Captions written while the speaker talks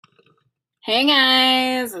Hey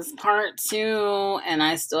guys, it's part two, and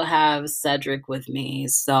I still have Cedric with me.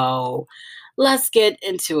 So let's get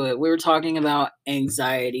into it. We were talking about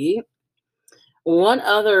anxiety. What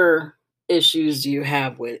other issues do you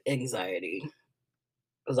have with anxiety?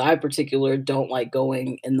 Because I, particular, don't like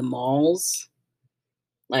going in the malls.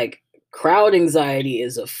 Like, crowd anxiety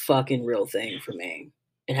is a fucking real thing for me.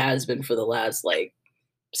 It has been for the last,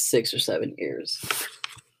 6 or 7 years.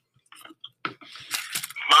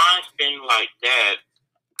 Mine's been like that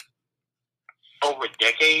over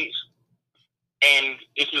decades, and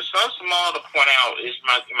it's just so small to point out. It's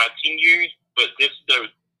my teen years, but it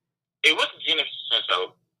wasn't Genesis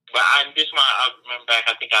so. But this one I remember back.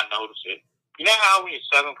 I think I noticed it. You know how when you're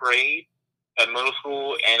seventh grade at middle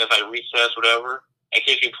school and it's like recess, whatever, and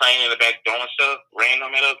kids be playing in the back doing stuff,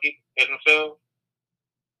 random at themselves.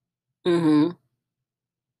 Mm-hmm.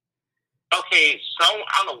 Okay, so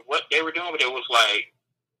I don't know what they were doing, but it was like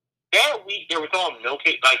that week they were throwing milk,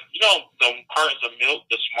 like the cartons of milk,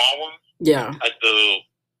 the small ones. Yeah. Like they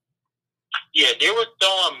were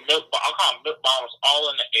throwing I call them milk bombs all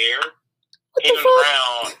in the air, hitting the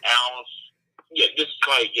ground. This is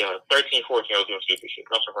like 13, 14. I was doing stupid shit.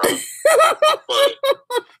 No surprise. But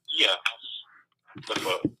yeah, the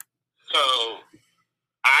fuck. So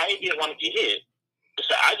I didn't want to get hit,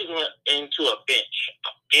 so I just went into a bench.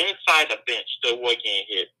 Inside the bench, the boy getting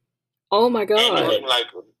hit. Oh my god! And they were like,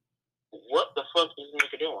 "What the fuck is this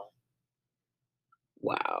nigga doing?"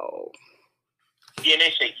 Wow. Yeah, and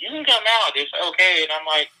they say, you can come out. It's okay. And I'm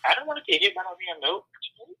like, I don't want to get hit by no damn milk.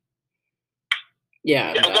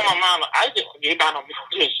 Yeah. I was on my mind, I just get hit by no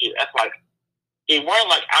milk and shit. That's like, it wasn't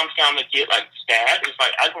like I'm trying to get like stabbed. It's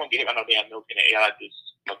like, I just want to get hit by no damn milk in the air like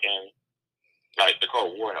this fucking, like the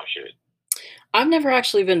Cold War and no shit. I've never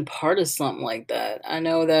actually been part of something like that. I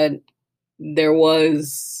know that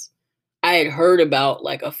I had heard about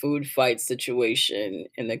like a food fight situation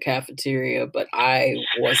in the cafeteria, but I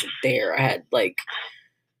wasn't there. I had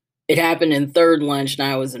it happened in third lunch and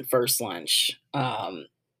I was in first lunch. But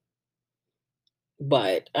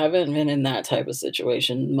I haven't been in that type of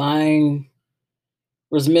situation. Mine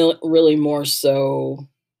was really more so,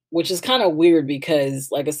 which is kind of weird because,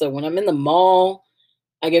 like I said, when I'm in the mall,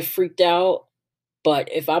 I get freaked out.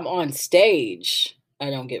 But if I'm on stage,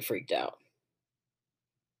 I don't get freaked out.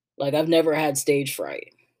 Like, I've never had stage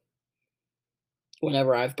fright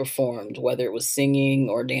whenever I've performed, whether it was singing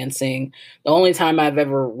or dancing. The only time I've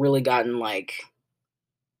ever really gotten,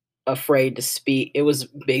 afraid to speak, it was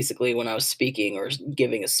basically when I was speaking or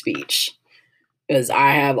giving a speech. Because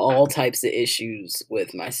I have all types of issues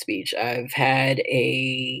with my speech. I had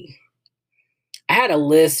a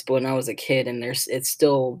lisp when I was a kid, and it's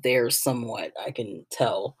still there somewhat. I can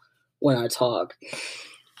tell when I talk.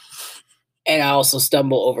 And I also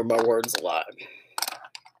stumble over my words a lot.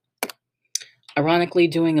 Ironically,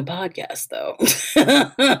 doing a podcast, though. Yeah,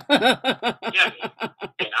 and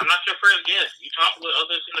I'm not your first guest. You talked with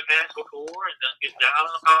others in the past before and done get down on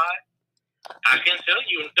the pod. I can tell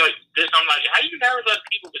you this. I'm like, how you never let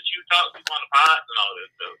people that you talk to on the pod and all this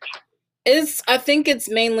stuff? I think it's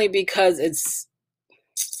mainly because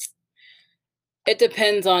it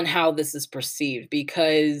depends on how this is perceived,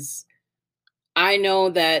 because I know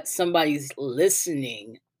that somebody's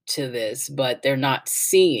listening to this, but they're not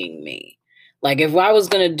seeing me. Like, if I was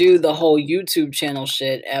going to do the whole YouTube channel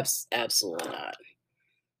shit, absolutely not.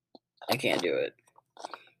 I can't do it.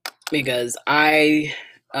 Because I've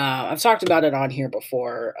talked about it on here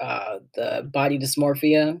before, the body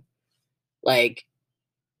dysmorphia. Like,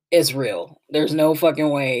 it's real. There's no fucking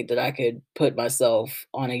way that I could put myself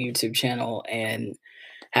on a YouTube channel and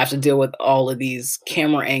have to deal with all of these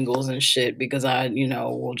camera angles and shit, because I,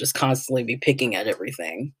 will just constantly be picking at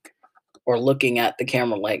everything or looking at the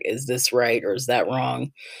camera like, is this right or is that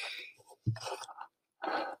wrong?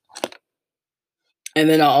 And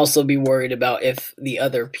then I'll also be worried about if the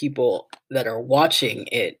other people that are watching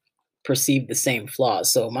it perceive the same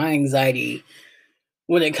flaws. So my anxiety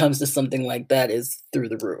when it comes to something like that is through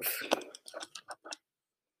the roof.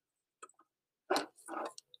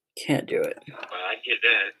 Can't do it. Well, I get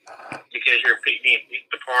that because you're being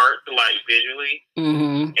picked apart, like visually,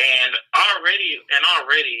 and already,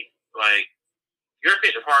 like you're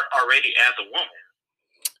picked apart already as a woman.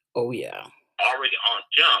 Oh yeah. Already on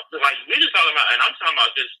jump. Like we're just talking about, and I'm talking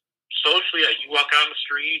about just socially. Like you walk out on the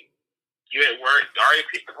street, you at work, already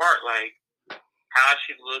picked apart. Like how's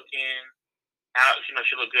she looking? How she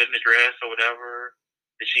look good in the dress or whatever?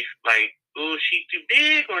 Is she like, ooh, she too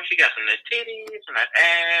big, or she got some nice titties and that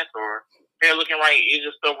ass, or hair looking right? It's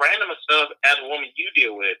just the random stuff as a woman you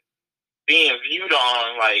deal with being viewed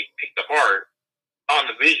on, like picked apart on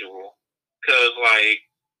the visual, because like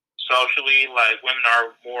socially, like women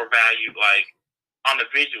are more valued, like on the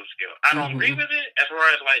visual scale. I don't agree with it as far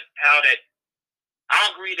as like how that. I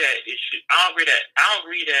don't agree that it should. I don't agree that. I don't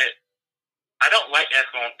agree that. I don't like that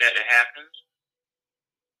it happens.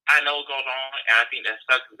 I know it goes on, and I think that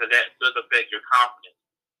sucks because that does affect your confidence.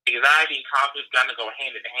 Anxiety and confidence got to go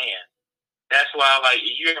hand in hand. That's why, like,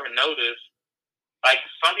 if you ever notice, like,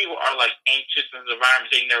 some people are like anxious in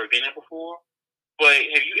environments they've never been in before. But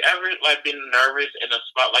have you ever like been nervous in a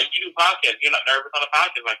spot like you do podcasts? You're not nervous on a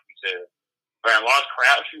podcast, like you said. But in large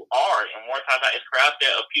crowds, you are, and more times it's crowds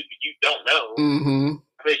that of people you don't know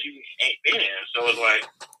because you ain't been in. So it's like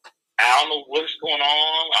I don't know what's going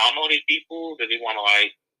on. I don't know these people. Do they want to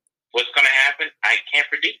like what's going to happen? I can't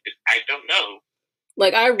predict it. I don't know.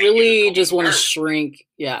 Like I really just want to shrink.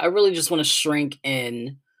 Yeah, I really just want to shrink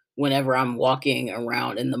in whenever I'm walking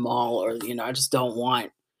around in the mall, or I just don't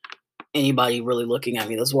want anybody really looking at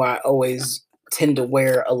me. That's why I always tend to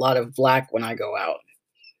wear a lot of black when I go out,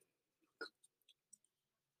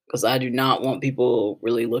 because I do not want people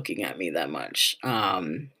really looking at me that much. I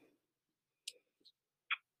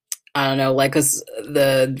don't know, like, because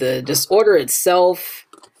the disorder itself,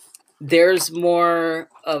 there's more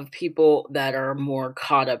of people that are more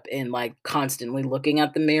caught up in like constantly looking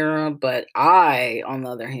at the mirror, but I, on the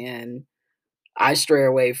other hand, I stray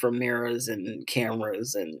away from mirrors and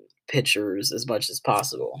cameras and pictures as much as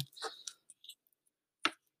possible.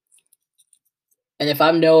 And if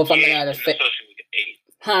I'm at a social media age.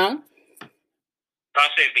 Huh? I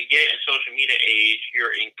said, but yet in social media age,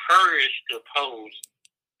 you're encouraged to post,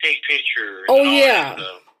 take pictures. Oh yeah.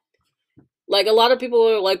 Like a lot of people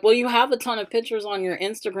are like, well, you have a ton of pictures on your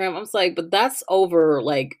Instagram. I'm like, but that's over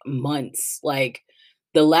like months. Like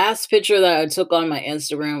the last picture that I took on my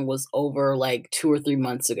Instagram was over like 2 or 3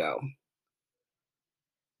 months ago.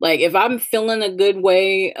 Like if I'm feeling a good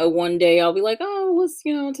way, one day I'll be like, oh, let's,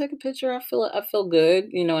 take a picture. I feel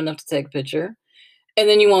good, enough to take a picture. And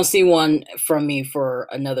then you won't see one from me for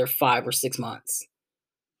another 5 or 6 months.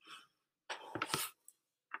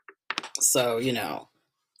 So,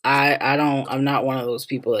 I'm not one of those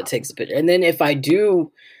people that takes a picture. And then if I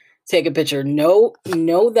do take a picture, know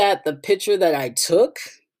that the picture that I took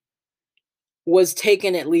was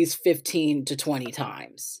taken at least 15 to 20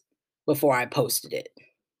 times before I posted it.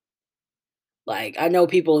 Like I know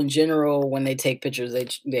people in general, when they take pictures,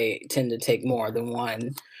 they tend to take more than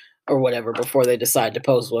one or whatever before they decide to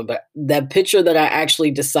post one. But that picture that I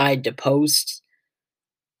actually decide to post,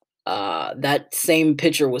 that same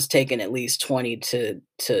picture was taken at least 20 to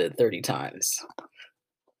 30 times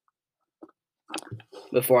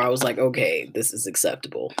before I was like, okay, this is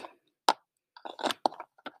acceptable.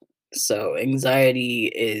 So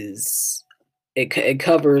anxiety it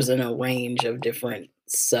covers in a range of different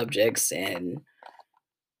subjects and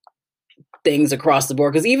things across the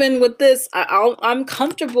board. Because even with this, I'm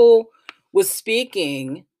comfortable with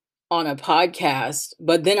speaking on a podcast,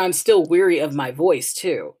 but then I'm still weary of my voice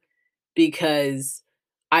too, because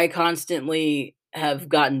I constantly have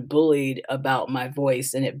gotten bullied about my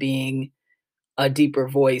voice and it being a deeper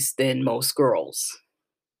voice than most girls.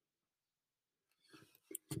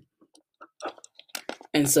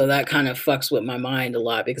 And so that kind of fucks with my mind a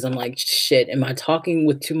lot, because I'm like, shit, am I talking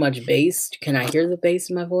with too much bass? Can I hear the bass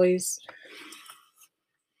in my voice?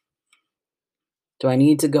 Do I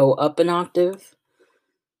need to go up an octave?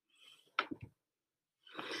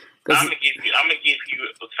 I'm gonna give you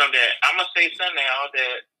something that I'm gonna say something now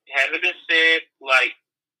that hasn't been said. Like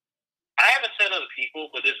I haven't said other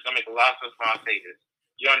people, but this is gonna make a lot of sense when I say this.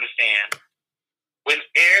 You understand? When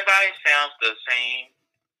everybody sounds the same,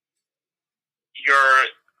 your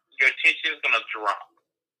attention is gonna drop.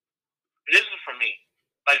 This is for me.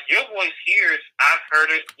 Like your voice here, I've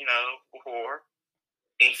heard it, before,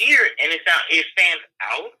 and here, and it stands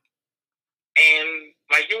out. And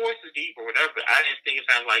like your voice is deep or whatever, but I didn't think it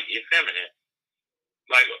sounded like effeminate.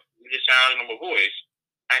 Like it just sounded like my voice.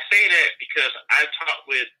 I say that because I talk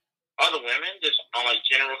with other women just on like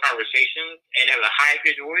general conversations and have a high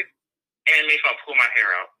pitched voice, and it makes me pull my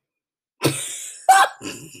hair out.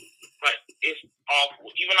 But it's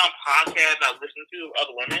awful. Even on podcasts I listen to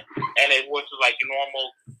other women, and their voice is like your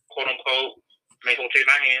normal, quote unquote, make me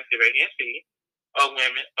take my hands, if I can't see, of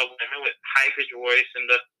women with high pitched voice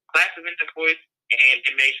and the classic voice, and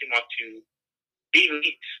it makes me want to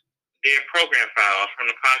delete their program files from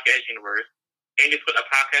the podcast universe and to put a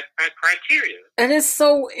podcast criteria. And it's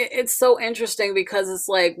so interesting, because it's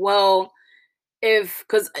like, well,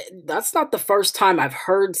 because that's not the first time I've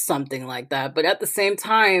heard something like that, but at the same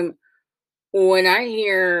time, when I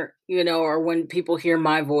hear, or when people hear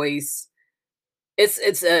my voice, it's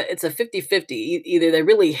a 50-50. Either they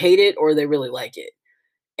really hate it or they really like it.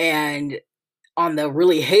 And on the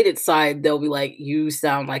really hated side, they'll be like, "You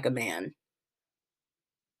sound like a man."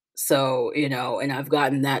 So, and I've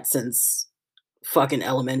gotten that since fucking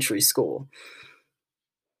elementary school.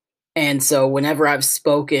 And so whenever I've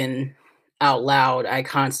spoken out loud, I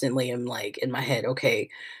constantly am like in my head, okay,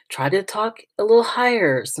 try to talk a little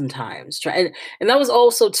higher sometimes. Try and that was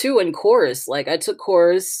also too in chorus. Like I took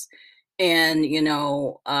chorus and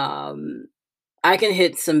I can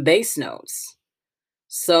hit some bass notes.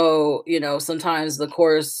 So, sometimes the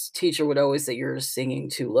chorus teacher would always say, "You're singing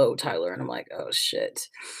too low, Tyler." And I'm like, "Oh shit."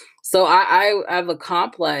 So I have a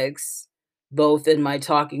complex both in my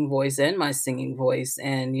talking voice and my singing voice.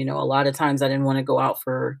 And, a lot of times I didn't want to go out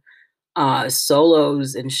for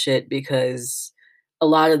solos and shit because a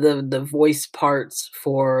lot of the voice parts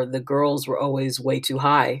for the girls were always way too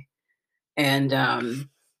high. And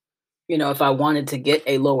if I wanted to get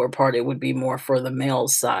a lower part, it would be more for the male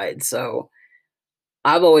side. So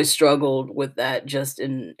I've always struggled with that just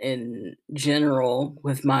in general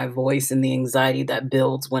with my voice and the anxiety that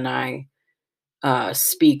builds when I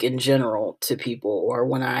speak in general to people or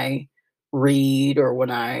when I read or when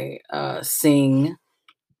I sing,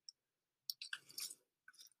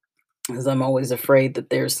 because I'm always afraid that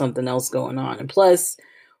there's something else going on. And plus,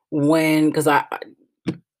 because I've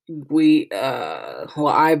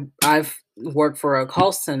worked for a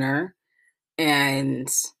call center, and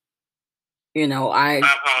My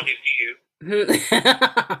apologies to you.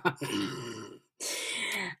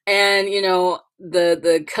 and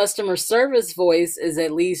the customer service voice is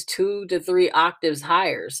at least 2 to 3 octaves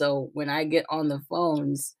higher. So when I get on the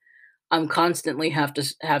phones, I'm constantly have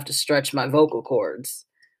to stretch my vocal cords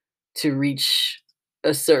to reach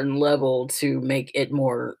a certain level to make it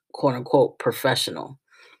more quote unquote professional,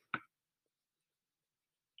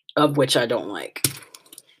 of which I don't like.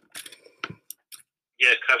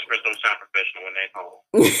 Yeah, customers don't sound professional when they call.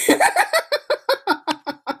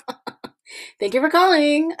 Thank you for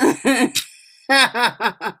calling. Like, can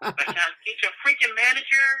I get your freaking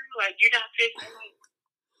manager? Like, you're not fixing me.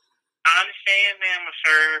 I understand, ma'am,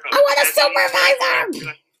 sir. I want a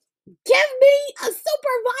supervisor. Give me a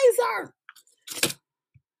supervisor.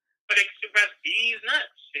 But they can supervise these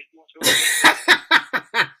nuts.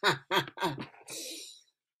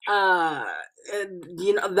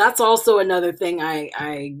 That's also another thing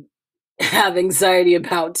I have anxiety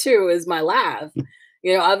about too, is my laugh.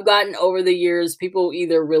 I've gotten over the years, people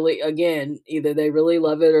either they really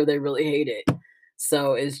love it or they really hate it.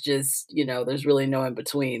 So it's just, there's really no in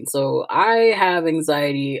between. So I have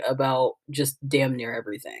anxiety about just damn near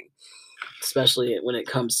everything, especially when it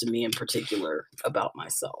comes to me in particular about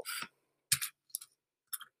myself.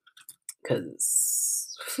 Because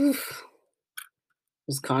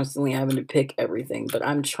just constantly having to pick everything. But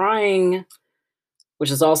I'm trying,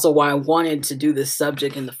 which is also why I wanted to do this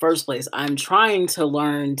subject in the first place. I'm trying to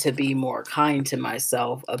learn to be more kind to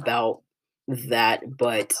myself about that,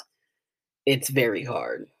 but it's very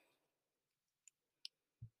hard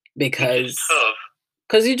because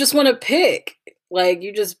you just want to pick. Like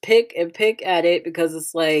you just pick and pick at it because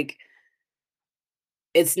it's like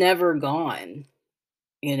it's never gone.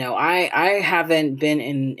 I haven't been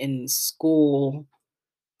in school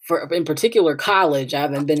in particular college. I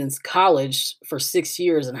haven't been in college for 6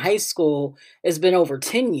 years. In high school, it's been over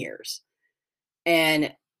 10 years.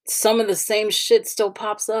 And some of the same shit still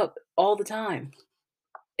pops up all the time.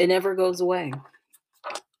 It never goes away.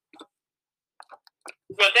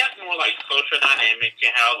 But that's more like social dynamics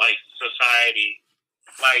and how like society,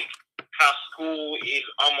 like how school is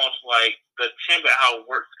almost like the template how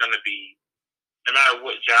work's gonna be, no matter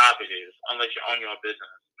what job it is, unless you own your business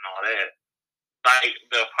and all that. Like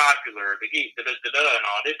the popular, the geek, and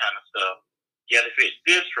all this kind of stuff. You have to fit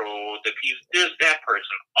this role, the piece that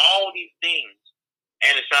person, all these things,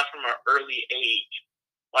 and it starts from an early age.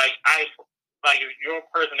 Like if your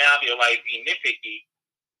personality or like being nitpicky.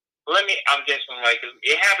 I'm guessing like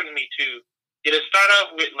it happened to me too. Did it start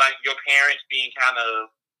off with like your parents being kind of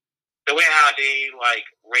the way how they like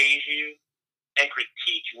raise you and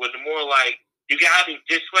critique you? Was it more like you gotta do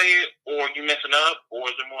this way or you messing up, or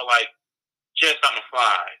is it more like just on the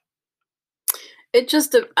fly? It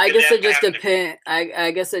just, I guess it just depend.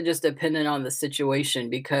 I guess it just depended on the situation,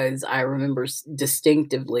 because I remember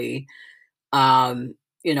distinctively,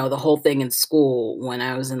 the whole thing in school when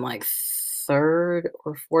I was in like 3rd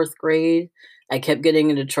or 4th grade. I kept getting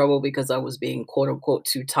into trouble because I was being quote unquote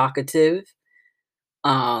too talkative.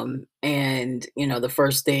 And the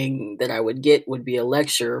first thing that I would get would be a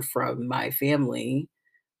lecture from my family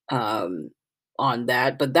on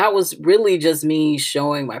that. But that was really just me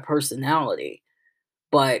showing my personality.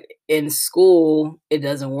 But in school, it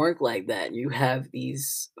doesn't work like that. You have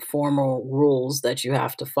these formal rules that you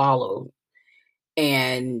have to follow.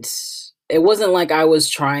 And it wasn't like I was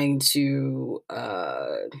trying to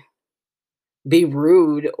be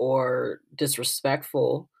rude or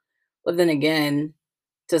disrespectful. But then again,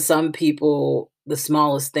 to some people, the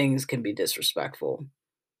smallest things can be disrespectful,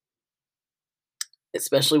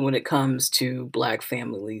 especially when it comes to Black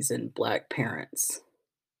families and Black parents.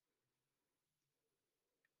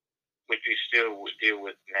 which we still would deal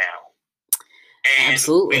with now. And when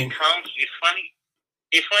Absolutely. it comes, it's funny.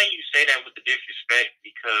 It's funny you say that with the disrespect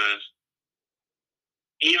because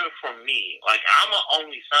even for me, like I'm an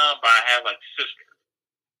only son, but I have like sister,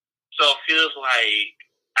 so it feels like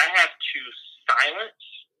I have to silence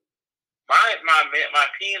my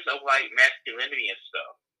opinions of like masculinity and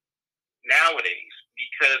stuff nowadays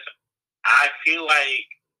because I feel like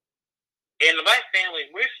in the Black family,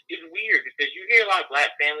 it's weird because you hear a lot of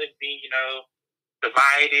Black families being,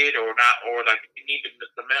 divided or not, or like you need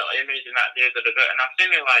the male image is not there, and I'm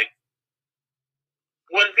sitting there like,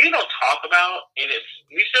 when we don't talk about, and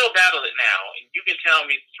we still battle it now, and you can tell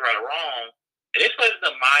me if it's right or wrong, and this was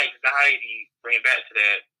my anxiety bringing back to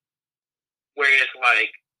that, where it's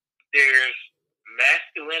like there's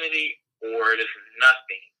masculinity or there's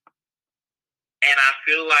nothing, and I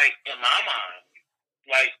feel like in my mind,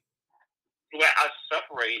 like the way I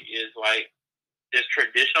separate is like there's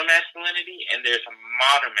traditional masculinity and there's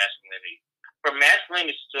modern masculinity. For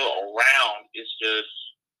masculinity is still around, it's just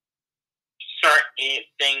certain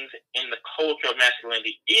things in the culture of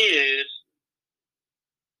masculinity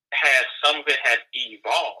some of it has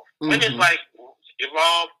evolved. Mm-hmm. When it's like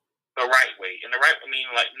evolved the right way. And the right way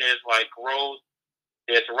meaning like there's like growth,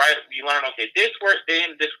 there's right you learn, okay, this worked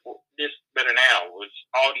then, this better now. Was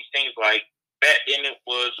all these things like back then it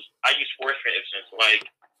was I use sports for instance, like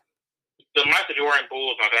the Michael Jordan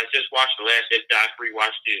Bulls, like I just watched the last I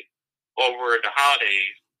rewatched it over the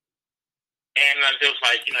holidays. And I was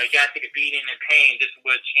like, you gotta take a beating and pain. This is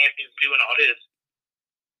what champions do and all this.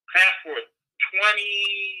 Fast forward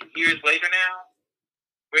 20 years later now,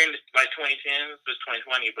 we're in like 2010s, it's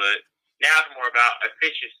 2020, but now it's more about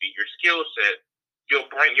efficiency, your skill set, your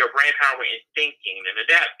brain power in thinking and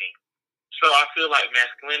adapting. So I feel like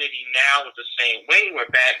masculinity now is the same way. We're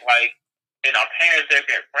back like in our parents' days,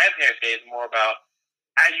 grandparents' days, more about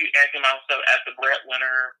how you acting myself as the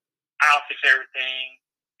breadwinner, I'll fix everything.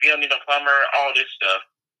 You don't need a plumber, all this stuff.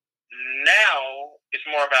 Now it's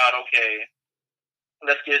more about, okay,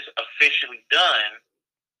 let's get this officially done.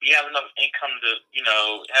 You have enough income to,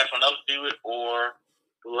 have someone else do it, or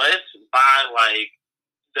let's buy like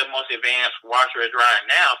the most advanced washer and dryer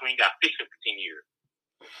now so we got fixed in 15 years.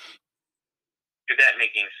 Does that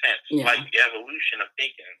make any sense? Yeah. Like the evolution of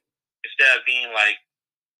thinking. Instead of being like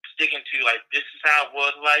sticking to like this is how it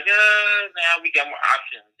was, like now we got more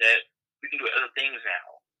options that we can do other things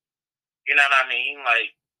now. You know what I mean? Like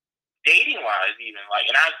dating wise, even like,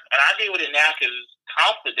 and I deal with it now because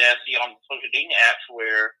conflict that I see on social dating apps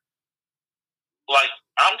where, like,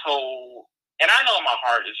 I'm told, and I know in my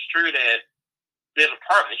heart it's true that there's a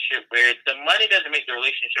partnership where the money doesn't make the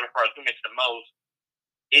relationship apart. Who makes the most?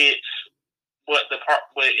 It's what in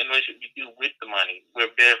the relationship you do with the money.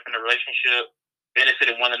 We're better from the relationship,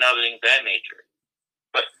 benefiting one another, things of that nature.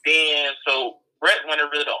 But then, so breadwinner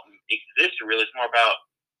really don't exist. Really, it's more about,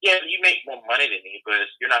 yeah, you make more money than me, but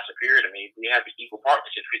you're not superior to me. We have an equal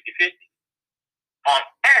partnership, 50-50. On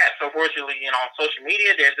apps, unfortunately, and on social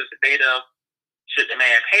media, there's this debate of should the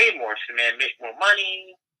man pay more? Should the man make more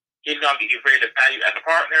money? He's going to be greater value as a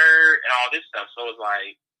partner and all this stuff. So it's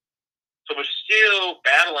like, so we're still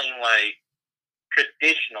battling like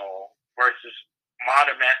traditional versus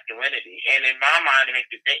modern masculinity. And in my mind, it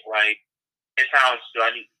makes you think like, it's how do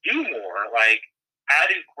I need to do more? Like, how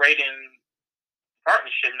do creating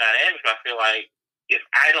partnership dynamics? I feel like if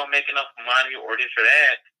I don't make enough money or this or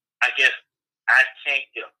that, I guess I can't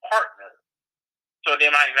get a partner. So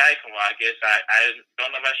then my anxiety comes, I guess I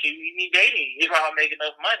don't know if I should be dating if I don't make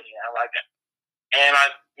enough money. I like that. And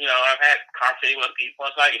I've had conversations with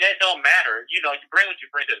people. It's like, that don't matter. You bring what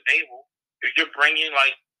you bring to the table. If you're bringing,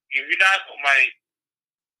 like, if you're not, like,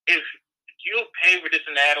 if you pay for this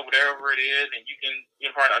and that or whatever it is, and you can,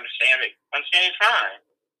 understand it, it's fine.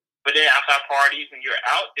 But then outside parties, when you're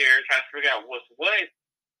out there trying to figure out what's what,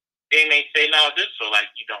 they may say, no, this, so, like,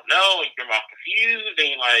 you don't know, and you're more confused,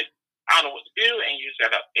 and you're like, I don't know what to do, and you're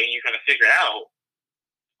trying to figure it out.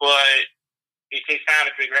 But it takes time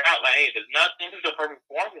to figure out, like, hey, there's a perfect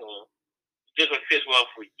formula, just what fits well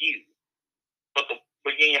for you. But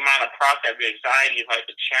getting your mind to process your anxiety is like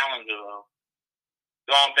the challenge of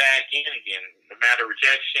going back in again, no matter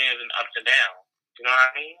rejections and ups and downs. You know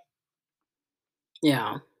what I mean?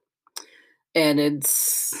 Yeah. And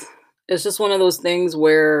it's just one of those things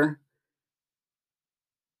where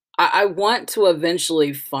I want to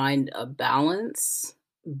eventually find a balance,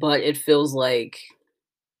 but it feels like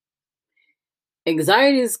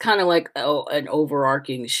anxiety is kind of like an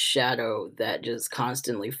overarching shadow that just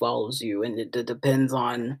constantly follows you, and it depends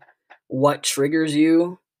on what triggers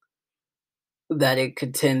you. That it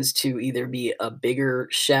could tends to either be a bigger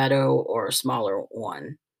shadow or a smaller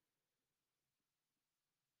one.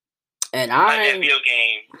 And Like that I, video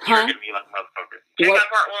game huh? triggered me like a motherfucker. Check What out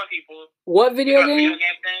part one, people. what You video got the video game?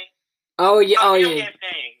 game thing? Oh yeah, Oh, oh video yeah. game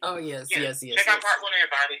thing. Oh yes, Yes. yes, yes, Check out yes. part one,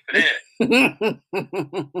 everybody, for that.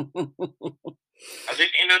 At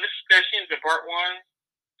least in the discussions in part one,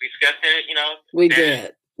 we discussed it, We that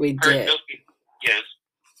did. We hurt did. those people. Yes.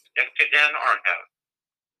 Check that in the archive.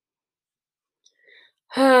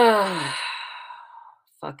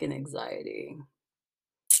 Fucking anxiety.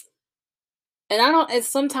 And I don't, it's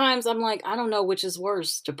sometimes I'm like, I don't know which is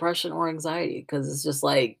worse, depression or anxiety, because it's just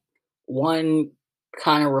like one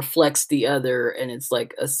kind of reflects the other and it's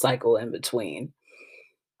like a cycle in between.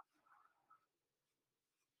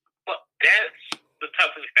 Well, that's the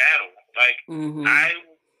toughest battle. Like, Hmm.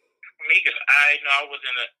 for me, because I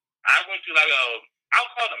went through like I'll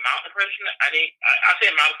call it a mild depression. I say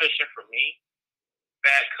mild depression for me.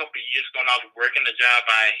 Back a couple of years ago when I was working the job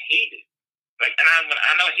I hated. Like, and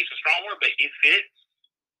I know he's a strong word, but it fits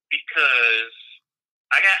because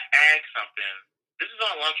I got asked something. This is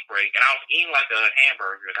on lunch break, and I was eating like a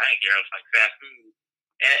hamburger. I didn't care. It was like fast food.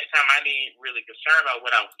 And at the time, I didn't really concern about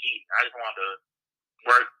what I was eating. I just wanted to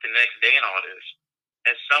work the next day and all this.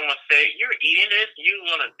 And someone said, "You're eating this, you're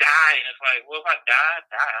gonna die." And it's like, well, if I die, I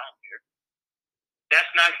die. I don't care.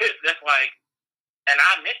 That's not good. That's like, and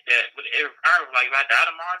I admit that with every part. Like, if I die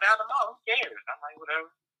tomorrow, I die tomorrow. Who cares? I'm like,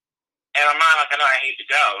 whatever. And my mind, like, I know I hate the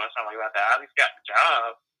job. That's something like that. I at least got the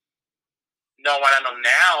job. Knowing what I know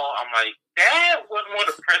now, I'm like, that was more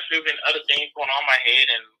depressive than other things going on in my head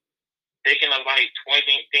and thinking of like 20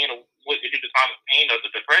 things of what to do to calm the pain of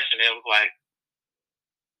the depression. It was like,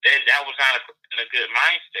 that was not in a good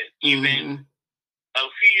mindset. Hmm. Even a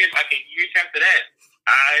few years, like a year after that,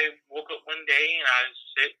 I woke up one day and I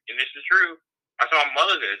said, and this is true, I saw my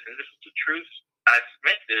mother this, and this is the truth. I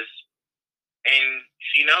meant this, and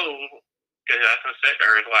she knows, because I said to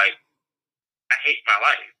her, like, I hate my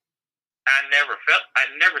life. I never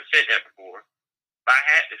said that before, but I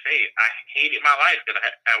had to say it. I hated my life because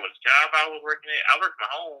I was job I was working at. I worked from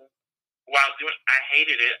home while I was doing. I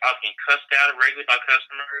hated it. I was getting cussed out regularly by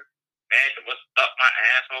customers. Man, what's up my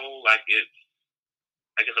asshole? Like a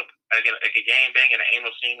gang bang and an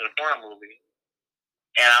anal scene in a porn movie.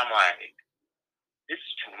 And I'm like, this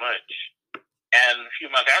is too much. And a few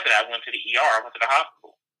months after that, I went to the ER. I went to the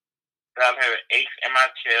hospital. I was having aches in my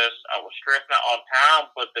chest. I was stressing out all the time,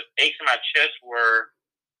 but the aches in my chest were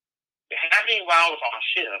happening while I was on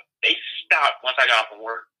shift. They stopped once I got off from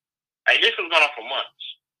work. Like, this was going on for months.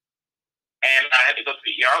 And I had to go to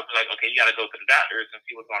the ER. I was like, okay, you got to go to the doctors and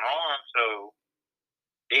see what's going on. So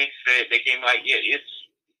they came like, yeah, it's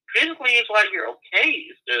physically, it's like you're okay.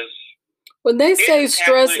 It's just, When they it's say just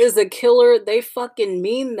stress halfway. is a killer, they fucking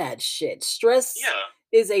mean that shit. Stress Yeah.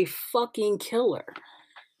 is a fucking killer.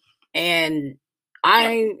 And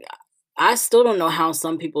Yeah. I still don't know how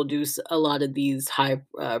some people do a lot of these high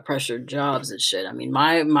pressure jobs and shit. I mean,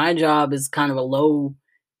 my job is kind of a low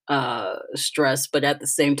stress, but at the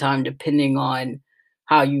same time, depending on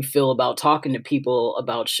how you feel about talking to people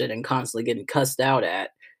about shit and constantly getting cussed out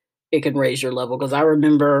at, it can raise your level. Because I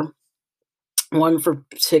remember one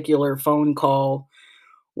particular phone call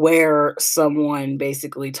where someone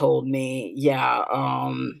basically told me, "Yeah,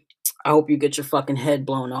 I hope you get your fucking head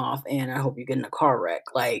blown off, and I hope you get in a car wreck."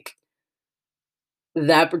 Like,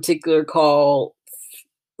 that particular call,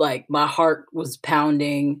 like, my heart was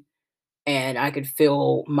pounding, and I could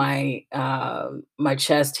feel my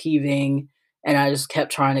chest heaving, and I just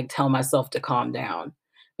kept trying to tell myself to calm down.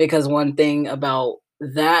 Because one thing about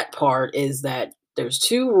that part is that there's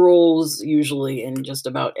 2 rules usually in just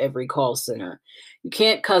about every call center. You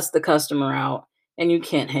can't cuss the customer out, and you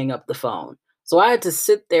can't hang up the phone. So I had to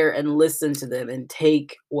sit there and listen to them and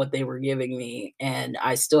take what they were giving me, and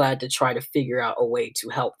I still had to try to figure out a way to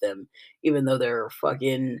help them, even though they're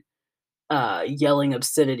fucking, yelling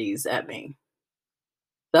obscenities at me.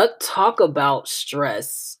 That talk about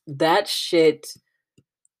stress, that shit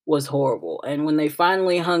was horrible, and when they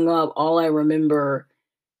finally hung up, all I remember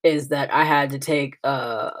is that I had to take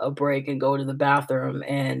a break and go to the bathroom,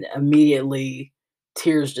 and immediately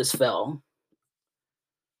tears just fell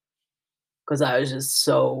because I was just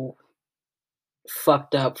so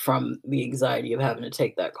fucked up from the anxiety of having to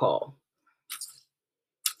take that call.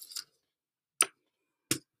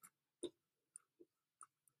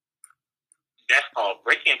 That's called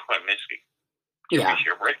breaking point, Missy. Yeah. Reach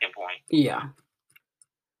your breaking point. Yeah.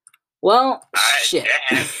 Well, shit.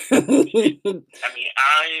 I mean,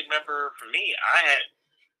 I remember for me,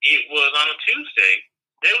 it was on a Tuesday.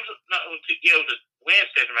 It was a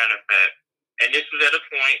Wednesday, as a matter of fact. And this was at a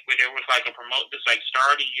point where there was like a this like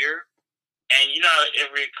start of the year. And you know,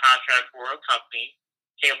 every contract for a company,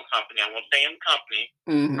 cable company, I won't say in company,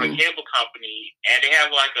 for a cable company, and they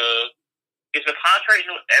have like it's a contract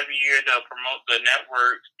every year to promote the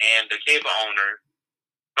networks and the cable owner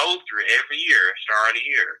go through every year, start of the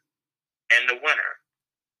year, and the winter.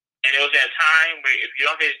 And it was that time where if you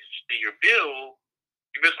don't get to your bill,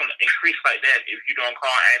 you're just going to increase like that if you don't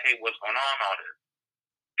call and ask, hey, what's going on, all this.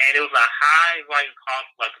 And it was a high volume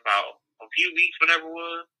cost, like about a few weeks, whatever it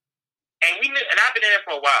was. And I've been in there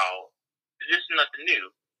for a while. This is nothing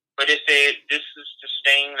new. But it said, this is the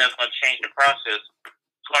thing that's going to change the process.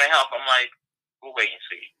 It's going to help. I'm like, we'll wait and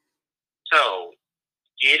see. So,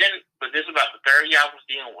 but this is about the third year I was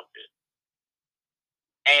dealing with it.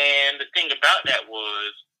 And the thing about that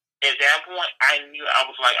was, at that point, I knew, I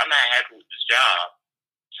was like, I'm not happy with this job.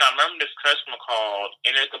 So I remember this customer called,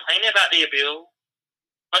 and they're complaining about their bill.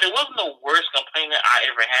 But it wasn't the worst complaint that I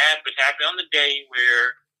ever had, but it happened on the day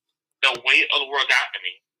where the weight of the world got to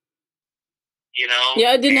me. You know?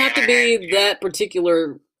 Yeah, it didn't have to be that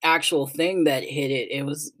particular actual thing that hit it. It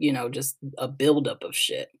was, just a buildup of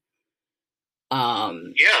shit.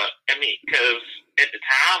 Yeah, I mean, because at the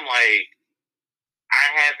time, like, I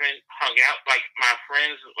haven't hung out, like, my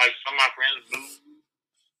friends, like, some of my friends moved.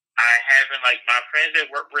 I haven't, like, my friends at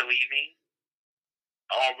work were leaving.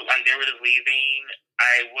 Or, like, they were just leaving.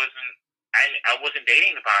 I wasn't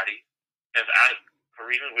dating anybody. Because for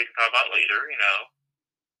reasons we can talk about later, And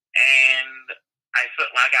I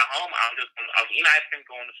felt when I got home, I was eating ice cream,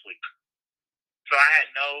 going to sleep. So I had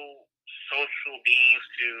no social beings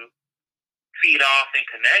to feed off and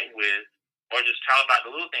connect with, or just talk about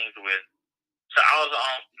the little things with. So I was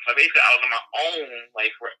on my own,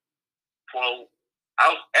 like I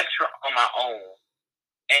was extra on my own,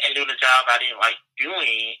 and doing a job I didn't like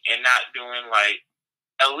doing, and not doing like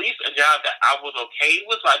at least a job that I was okay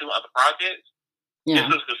with, like doing other projects. Yeah.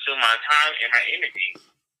 This was consuming my time and my energy.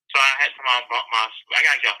 So I had to I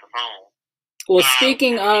gotta get off the phone. Well,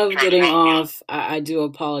 speaking of getting off, I do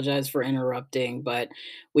apologize for interrupting, but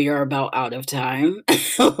we are about out of time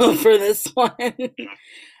for this one.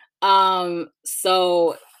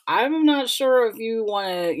 So I'm not sure if you want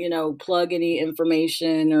to, plug any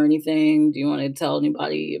information or anything. Do you want to tell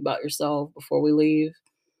anybody about yourself before we leave?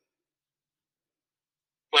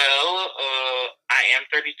 Well, I am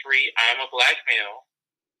 33. I am a black male.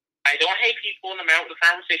 I don't hate people no matter what the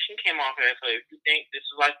conversation came off as. So if you think this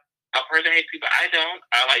is like a person hates people, I don't.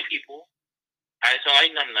 I like people. I just don't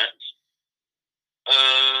like numbnuts.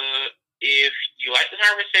 If you like the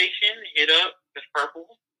conversation, hit up this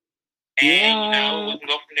purple. And, we can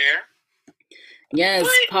go from there. Yes,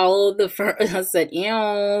 follow the I said,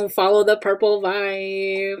 follow the purple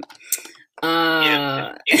vibe.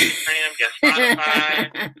 Yes, Instagram, get Spotify,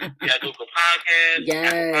 get Google Podcasts,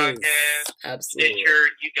 Apple Podcasts, absolutely. Stitcher,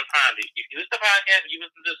 you can find it. If you listen to the podcast, you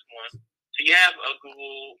listen to this one. So you have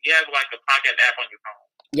like a podcast app on your phone.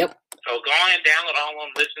 Yep. So go on and download all of them,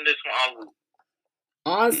 listen to this one on loop.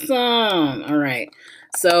 Awesome. All right.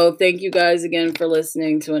 So thank you guys again for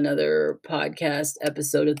listening to another podcast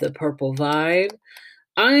episode of The Purple Vibe.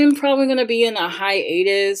 I'm probably going to be in a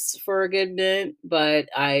hiatus for a good bit, but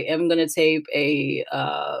I am going to tape a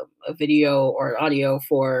video or audio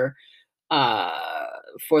for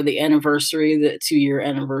the anniversary. The 2-year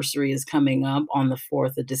anniversary is coming up on the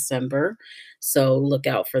 4th of December. So look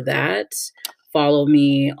out for that. Follow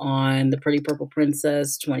me on the Pretty Purple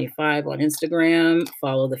Princess 25 on Instagram.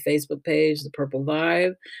 Follow the Facebook page, The Purple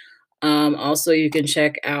Vibe. Also, you can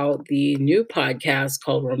check out the new podcast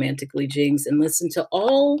called Romantically Jinxed and listen to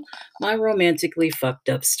all my romantically fucked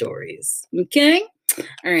up stories. Okay?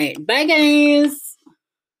 All right. Bye, guys.